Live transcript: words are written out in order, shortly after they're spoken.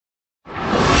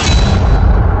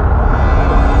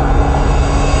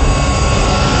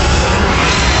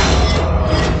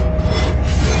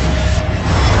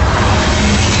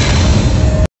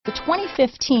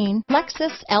2015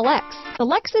 Lexus LX. The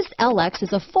Lexus LX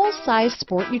is a full-size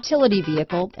sport utility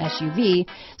vehicle, SUV,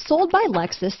 sold by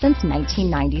Lexus since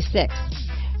 1996.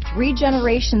 3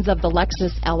 generations of the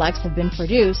Lexus LX have been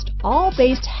produced, all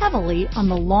based heavily on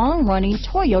the long-running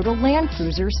Toyota Land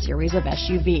Cruiser series of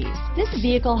SUVs. This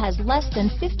vehicle has less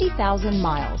than 50,000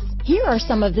 miles. Here are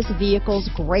some of this vehicle's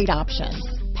great options: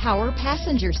 power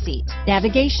passenger seat,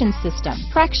 navigation system,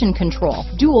 traction control,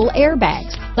 dual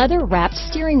airbags, leather-wrapped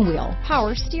steering wheel,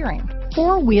 power steering,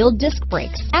 4-wheel disc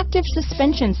brakes, active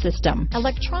suspension system,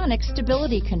 electronic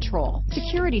stability control,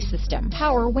 security system,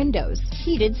 power windows,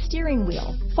 heated steering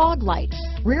wheel, fog lights,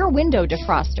 rear window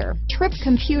defroster, trip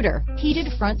computer,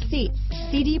 heated front seats,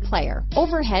 CD player,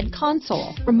 overhead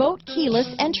console, remote keyless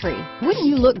entry. Wouldn't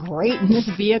you look great in this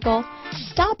vehicle?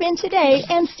 Stop in today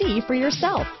and see for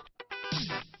yourself.